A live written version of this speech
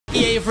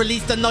EA have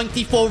released a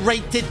 94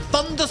 rated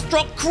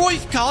Thunderstruck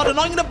Cruyff card, and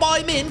I'm going to buy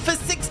him in for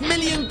 6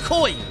 million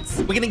coins.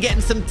 We're going to get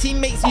him some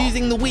teammates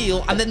using the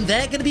wheel, and then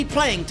they're going to be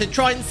playing to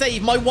try and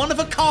save my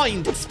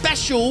one-of-a-kind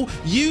special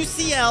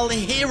UCL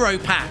Hero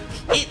Pack.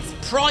 It's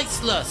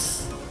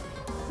priceless.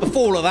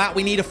 Before all of that,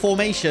 we need a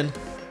formation.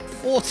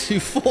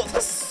 4-2-4.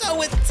 That's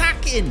so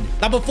attacking.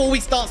 Now, before we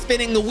start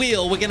spinning the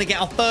wheel, we're going to get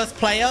our first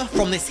player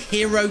from this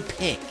hero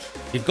pick.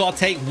 We've got to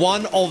take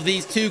one of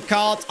these two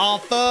cards. Our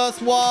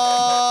first one.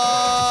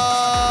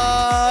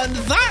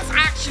 That's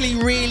actually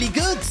really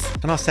good.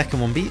 Can our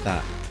second one beat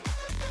that?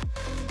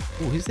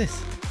 Oh, who's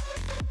this?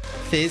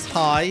 Fizz,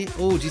 hi.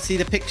 Oh, do you see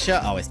the picture?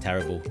 Oh, it's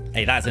terrible.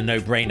 Hey, that's a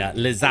no-brainer.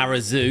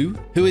 Lizarazu,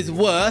 who is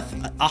worth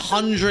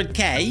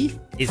 100k,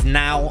 is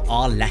now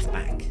our left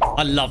back.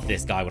 I loved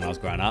this guy when I was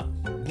growing up.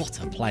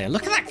 What a player.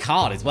 Look at that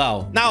card as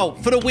well. Now,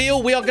 for the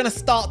wheel, we are going to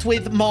start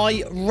with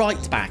my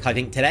right back, I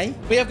think, today.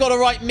 We have got a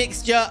right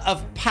mixture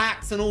of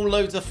packs and all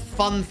loads of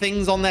fun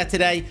things on there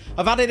today.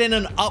 I've added in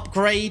an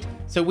upgrade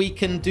so we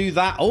can do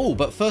that. Oh,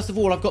 but first of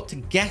all, I've got to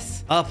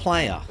guess a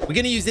player. We're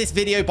going to use this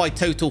video by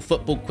Total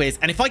Football Quiz.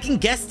 And if I can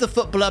guess the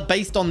footballer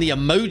based on the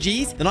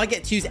emojis, then I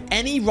get to use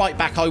any right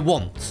back I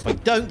want. If I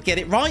don't get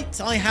it right,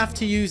 I have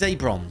to use a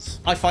bronze.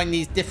 I find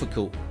these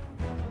difficult.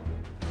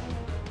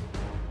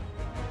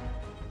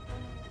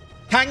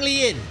 Kang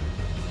Lee in.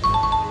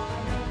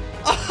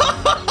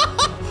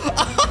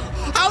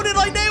 How did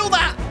I nail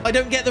that? I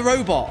don't get the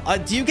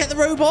robot. Do you get the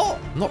robot?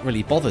 I'm not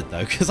really bothered,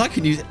 though, because I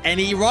can use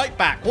any right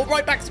back. What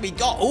right backs have we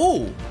got?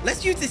 Oh,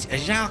 let's use this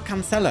João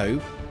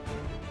Cancelo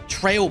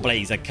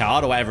Trailblazer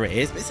card or whatever it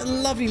is. But it's a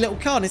lovely little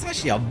card. It's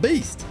actually a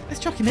beast. Let's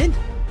chuck him in.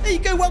 There you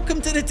go.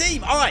 Welcome to the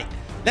team. All right,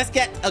 let's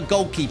get a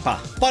goalkeeper.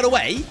 By the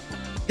way,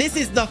 this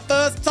is the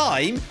first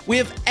time we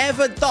have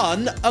ever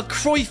done a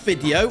Cruyff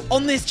video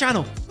on this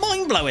channel.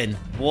 Mind-blowing.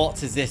 What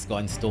has this got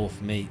in store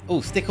for me? Oh,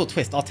 stick or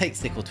twist. I'll take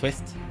stick or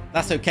twist.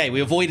 That's okay.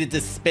 We avoided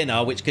the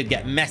spinner, which could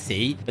get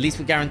messy. At least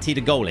we're guaranteed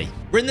a goalie.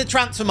 We're in the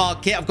transfer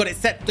market. I've got it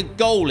set to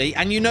goalie.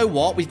 And you know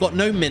what? We've got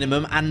no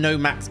minimum and no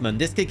maximum.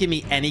 This could give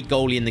me any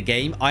goalie in the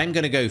game. I am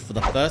going to go for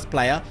the first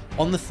player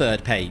on the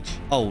third page.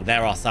 Oh,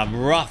 there are some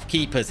rough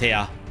keepers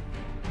here.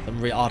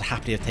 I'd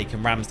happily have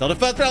taken Ramsdale. The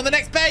first player on the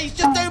next page.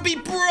 Just don't be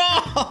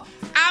bro.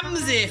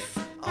 Amzif.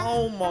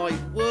 Oh, my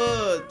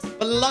word.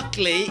 But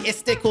luckily, it's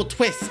stick or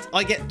twist.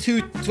 I get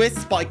 2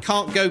 twists, but I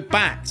can't go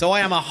back. So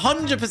I am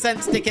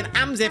 100% sticking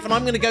Amzif, and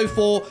I'm going to go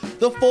for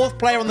the fourth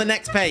player on the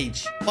next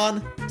page.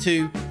 1,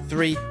 2,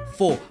 3,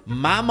 4.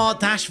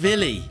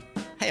 Mamardashvili.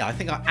 Hey, I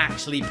think I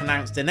actually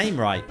pronounced the name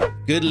right.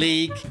 Good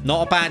league.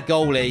 Not a bad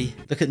goalie.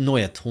 Look at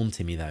Neuer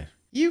taunting me, though.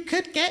 You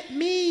could get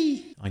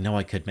me. I know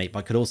I could, mate, but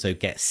I could also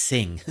get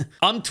Sing.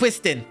 I'm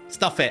twisting.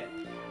 Stuff it.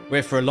 We're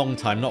here for a long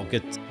time, not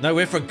good. No,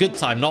 we're here for a good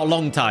time, not a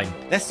long time.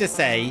 Let's just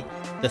say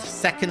the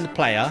second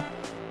player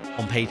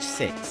on page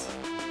 6.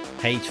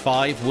 Page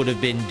 5 would have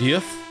been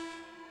Diouf.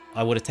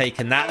 I would have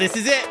taken that. This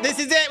is it. This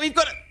is it. We've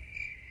got it.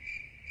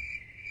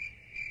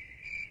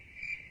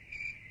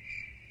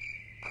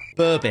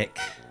 Burbick.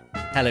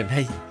 Hello,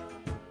 mate.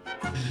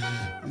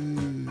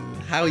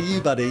 How are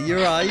you, buddy? You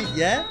all right?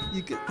 Yeah?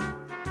 You good?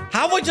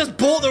 How have I just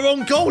bought the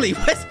wrong goalie?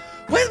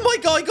 Where's my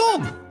guy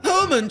gone?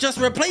 Herman just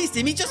replaced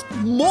him. He just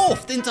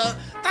morphed into...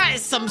 That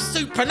is some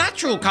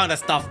supernatural kind of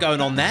stuff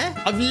going on there.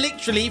 I've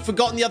literally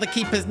forgotten the other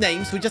keeper's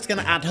name, so we're just going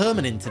to add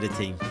Herman into the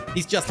team.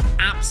 He's just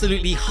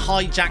absolutely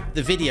hijacked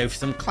the video for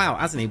some clout,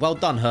 hasn't he? Well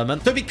done,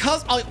 Herman. So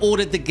because I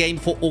ordered the game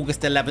for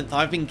August 11th,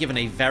 I've been given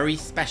a very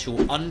special,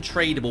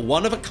 untradeable,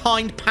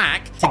 one-of-a-kind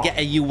pack to get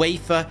a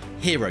UEFA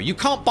Hero. You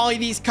can't buy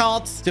these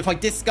cards, so if I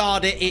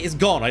discard it, it is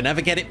gone. I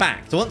never get it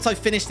back. So once I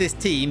finish this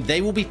team,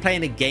 they will be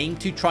playing a game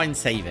to try and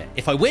save it.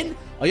 If I win,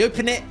 I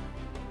open it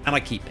and I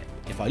keep it.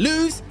 If I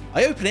lose,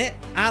 I open it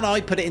and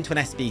I put it into an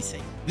SBC.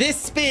 This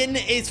spin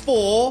is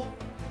for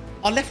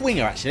our left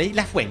winger, actually.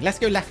 Left wing. Let's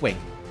go left wing.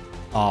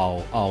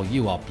 Oh,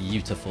 you are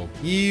beautiful.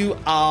 You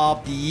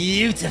are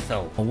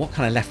beautiful. Oh, what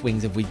kind of left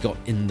wings have we got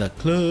in the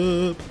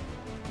club?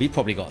 We've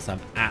probably got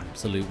some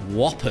absolute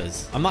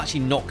whoppers. I'm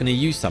actually not going to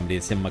use somebody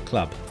that's in my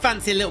club.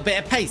 Fancy a little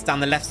bit of pace down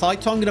the left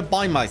side, so I'm going to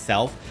buy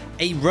myself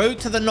a Road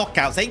to the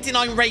Knockouts,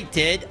 89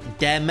 rated,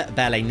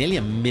 Dembele, nearly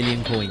 1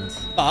 million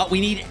coins. But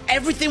we need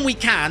everything we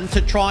can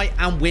to try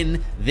and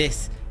win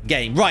this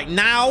game. Right,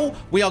 now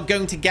we are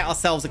going to get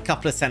ourselves a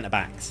couple of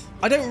centre-backs.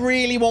 I don't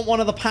really want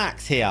one of the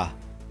packs here.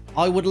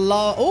 I would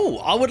love... Oh,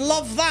 I would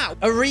love that.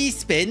 A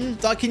respin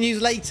that I can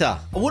use later.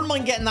 I wouldn't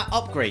mind getting that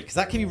upgrade because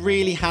that can be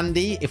really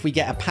handy if we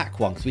get a pack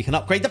one because we can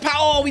upgrade the pack.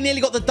 Oh, we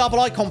nearly got the double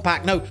icon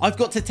pack. No, I've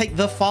got to take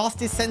the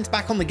fastest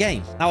centre-back on the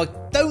game. Now, I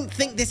don't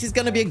think this is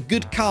going to be a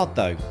good card,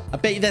 though. I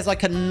bet you there's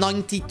like a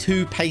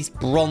 92 pace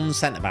bronze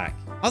centre-back.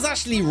 I was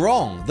actually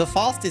wrong. The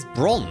fastest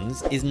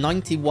bronze is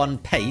 91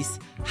 pace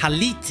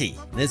Haliti.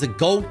 There's a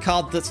gold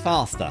card that's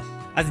faster.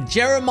 As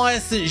Jeremiah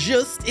St.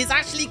 Just is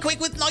actually quick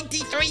with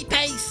 93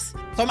 pace.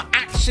 So I'm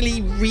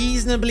actually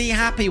reasonably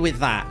happy with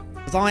that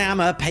because I am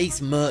a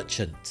pace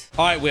merchant.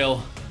 All right,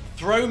 Will.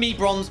 Throw me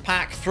bronze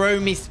pack, throw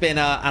me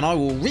spinner, and I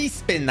will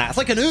respin that. It's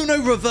like an Uno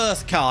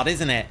reverse card,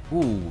 isn't it?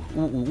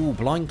 Ooh,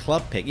 blind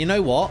club pick. You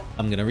know what?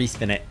 I'm going to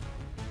respin it.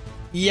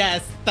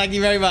 Yes, thank you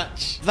very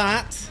much.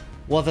 That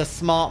was a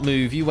smart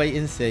move. You wait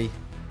and see.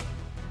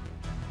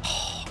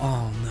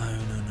 Oh, no.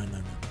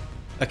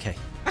 Okay.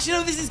 Actually,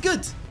 no, this is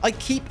good. I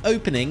keep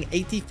opening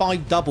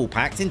 85 double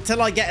packs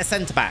until I get a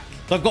centre-back.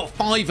 So I've got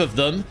 5 of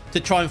them to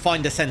try and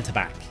find a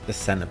centre-back.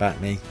 Just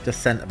centre-back me.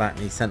 Just centre-back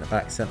me.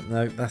 Centre-back.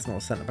 No, that's not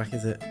a centre-back,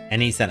 is it?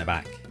 Any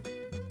centre-back.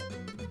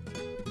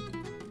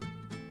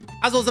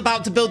 As I was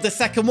about to build the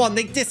second one,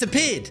 they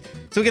disappeared.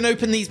 So we're going to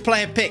open these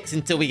player picks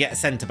until we get a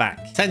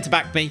centre-back.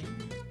 Centre-back me.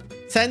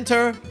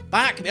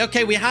 Centre-back me.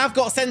 Okay, we have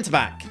got a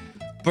centre-back.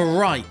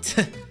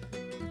 Bright.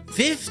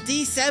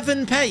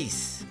 57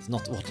 pace. It's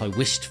not what I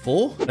wished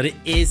for, but it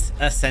is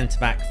a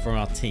centre-back for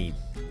our team.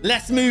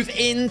 Let's move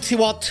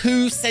into our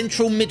 2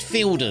 central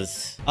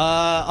midfielders.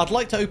 I'd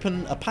like to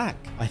open a pack,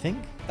 I think.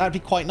 That'd be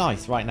quite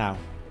nice right now.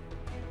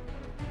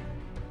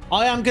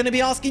 I am going to be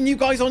asking you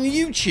guys on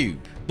YouTube.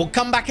 We'll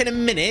come back in a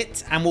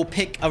minute and we'll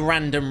pick a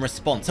random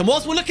response. And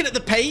whilst we're looking at the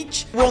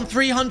page, we're on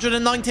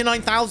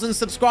 399,000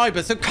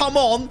 subscribers. So come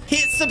on,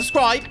 hit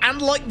subscribe and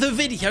like the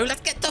video.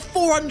 Let's get to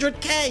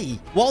 400k.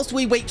 Whilst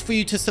we wait for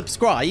you to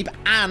subscribe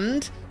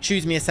and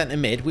choose me a centre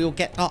mid, we will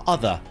get our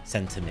other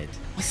centre mid.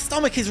 My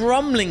stomach is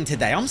rumbling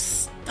today. I'm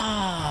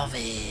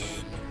starving.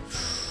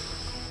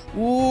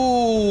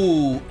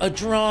 Ooh, a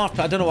draft.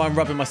 I don't know why I'm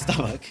rubbing my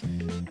stomach.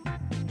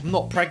 I'm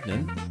not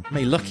pregnant. I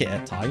may look it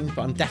at times,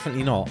 but I'm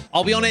definitely not.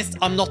 I'll be honest,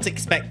 I'm not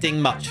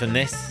expecting much from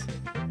this.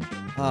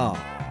 Oh,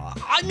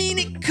 I mean,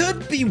 it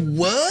could be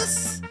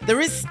worse. There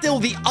is still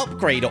the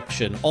upgrade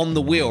option on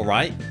the wheel,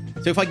 right?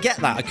 So if I get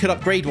that, I could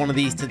upgrade one of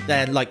these to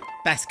their, like,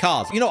 best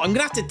cards. You know what? I'm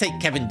going to have to take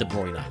Kevin De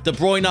Bruyne. De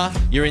Bruyne,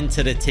 you're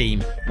into the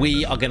team.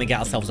 We are going to get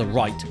ourselves a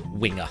right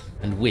winger.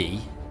 And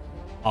we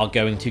are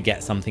going to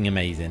get something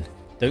amazing.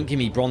 Don't give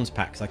me bronze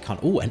packs. I can't.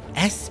 Oh, an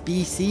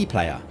SBC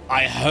player.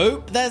 I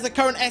hope there's a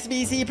current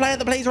SBC player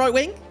that plays right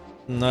wing.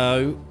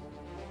 No.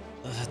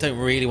 I don't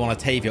really want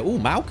to Tavia. Oh,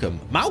 Malcolm.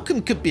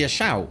 Malcolm could be a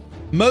shout.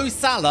 Mo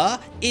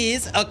Salah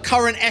is a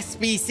current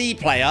SBC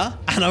player,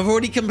 and I've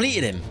already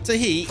completed him. So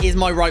he is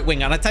my right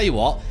winger. And I tell you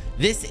what,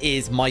 this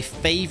is my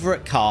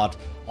favorite card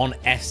on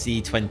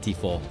FC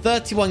 24.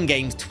 31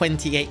 games,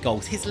 28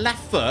 goals. His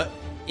left foot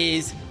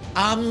is...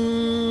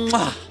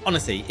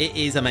 honestly, it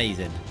is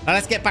amazing. Now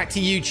let's get back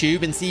to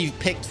YouTube and see you've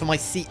picked for my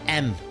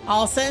CM.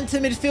 Our centre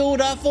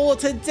midfielder for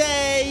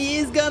today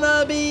is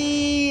gonna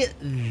be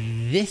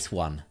this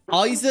one.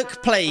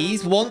 Isaac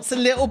Plays wants a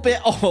little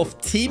bit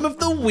of Team of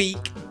the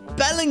Week,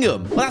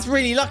 Bellingham. Well, that's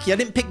really lucky. I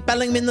didn't pick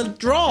Bellingham in the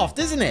draft,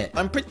 isn't it?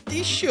 I'm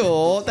pretty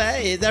sure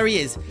there he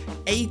is.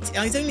 He's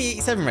only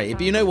 87 rated,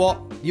 but you know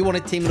what? You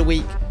wanted Team of the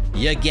Week,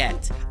 you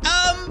get.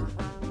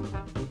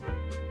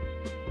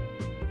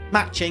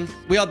 Matching.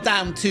 We are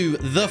down to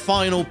the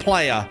final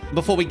player.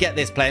 Before we get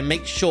this player,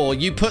 make sure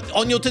you put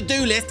on your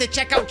to-do list to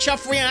check out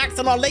Chuff Reacts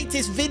on our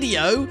latest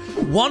video,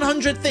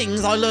 100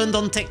 things I learned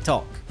on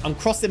TikTok. I'm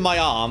crossing my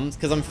arms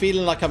because I'm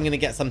feeling like I'm going to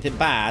get something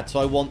bad. So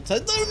I want to...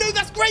 No,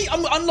 that's great.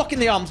 I'm unlocking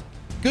the arms.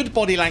 Good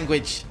body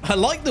language. I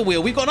like the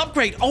wheel. We've got an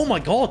upgrade. Oh my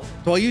God.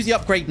 Do I use the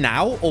upgrade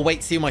now or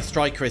wait to see who my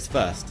striker is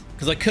first?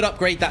 Because I could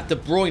upgrade that De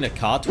Bruyne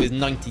card to his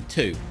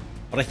 92.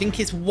 But I think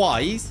it's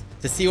wise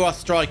to see who our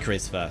striker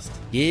is first.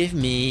 Give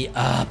me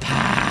a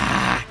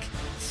pack.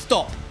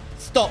 Stop.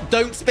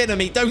 Don't spin on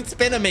me. Don't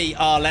spin on me.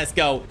 Oh, let's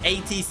go.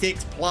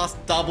 86 plus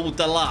double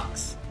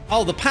deluxe.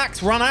 Oh, the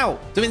pack's run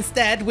out. So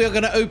instead, we're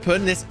going to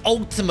open this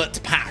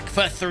ultimate pack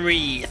for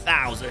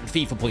 3,000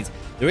 FIFA points.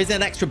 There is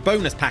an extra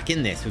bonus pack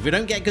in this. If we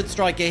don't get a good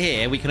striker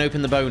here, we can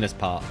open the bonus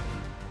part.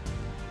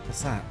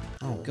 What's that?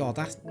 Oh, God,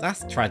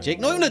 that's tragic.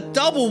 Not even a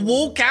double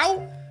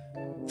walkout?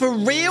 For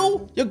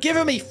real? You're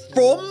giving me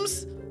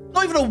froms?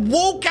 Not even a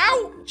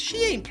walkout?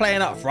 She ain't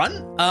playing up front.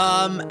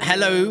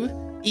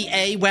 Hello,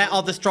 EA, where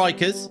are the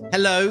strikers?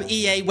 Hello,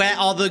 EA, where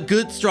are the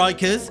good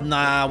strikers?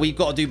 Nah, we've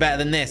got to do better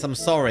than this. I'm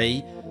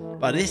sorry,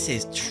 but this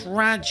is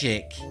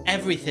tragic.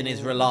 Everything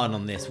is relying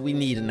on this. We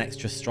need an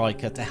extra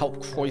striker to help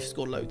Cruyff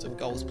score loads of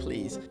goals,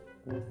 please.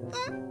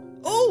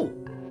 Oh,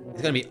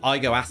 it's going to be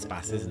Igo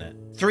Aspas, isn't it?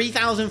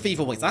 3,000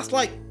 FIFA points. That's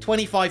like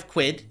 25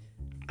 quid,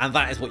 and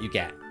that is what you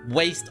get.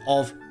 Waste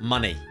of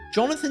money.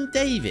 Jonathan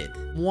David.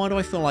 Why do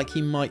I feel like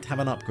he might have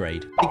an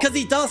upgrade? Because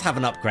he does have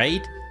an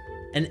upgrade.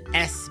 An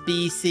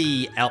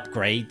SBC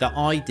upgrade that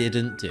I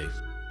didn't do.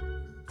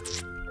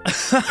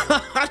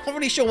 I'm not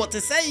really sure what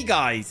to say,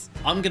 guys.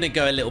 I'm going to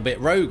go a little bit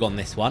rogue on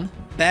this one.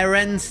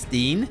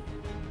 Berenstein.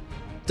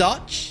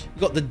 Dutch.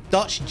 We've got the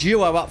Dutch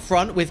duo up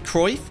front with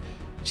Cruyff.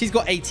 She's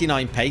got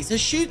 89 pace. Her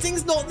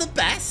shooting's not the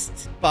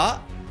best,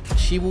 but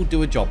she will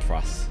do a job for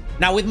us.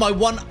 Now, with my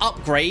one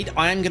upgrade,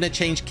 I am going to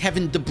change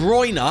Kevin De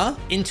Bruyne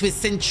into his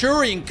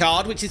Centurion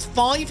card, which is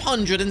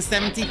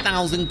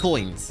 570,000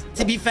 coins.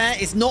 To be fair,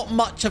 it's not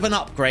much of an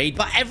upgrade,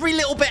 but every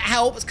little bit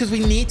helps because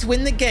we need to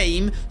win the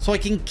game so I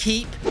can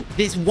keep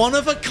this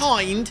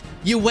one-of-a-kind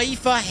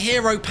Uefa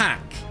Hero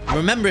Pack.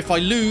 Remember, if I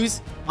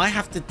lose, I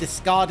have to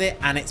discard it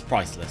and it's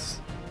priceless.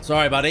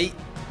 Sorry, buddy.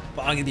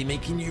 but I'm going to be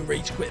making you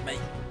rage quit, mate.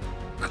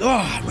 Oh,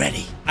 I'm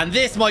ready. And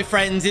this, my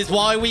friends, is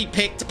why we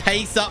picked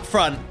pace up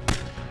front.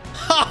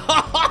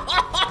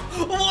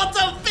 What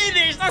a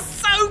finish. That's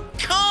so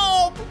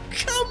calm.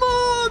 Come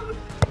on.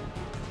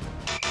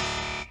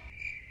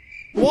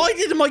 Why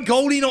did my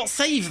goalie not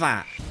save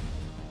that?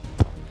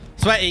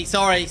 Sweaty,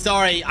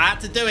 sorry. I had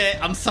to do it.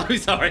 I'm so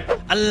sorry.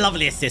 A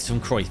lovely assist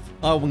from Cruyff.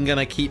 Oh, I'm going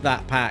to keep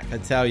that pack, I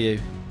tell you.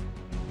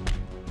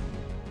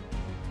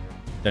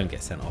 Don't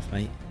get sent off,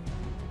 mate.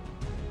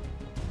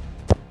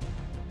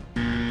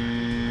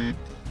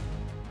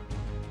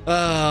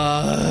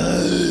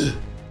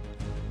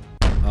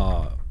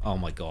 Oh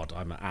my God.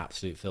 I'm an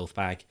absolute filth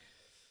bag.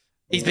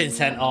 He's been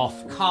sent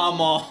off. Come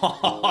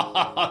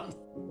on.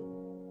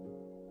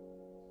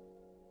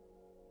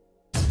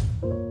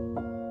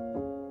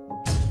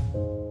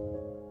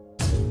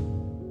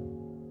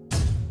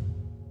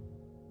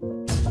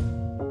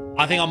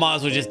 I think I might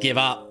as well just give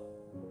up.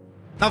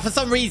 Now, for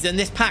some reason,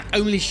 this pack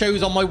only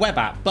shows on my web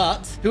app,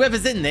 but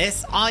whoever's in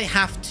this, I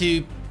have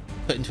to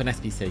put into an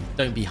SBC.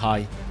 Don't be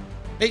high.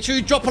 Make sure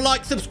you drop a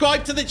like,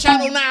 subscribe to the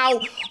channel now.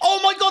 Oh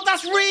my God,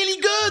 that's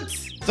really good.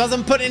 So as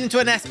I'm putting it into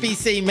an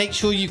SBC, make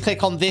sure you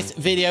click on this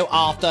video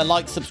after,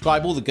 like,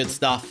 subscribe, all the good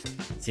stuff.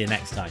 See you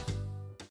next time.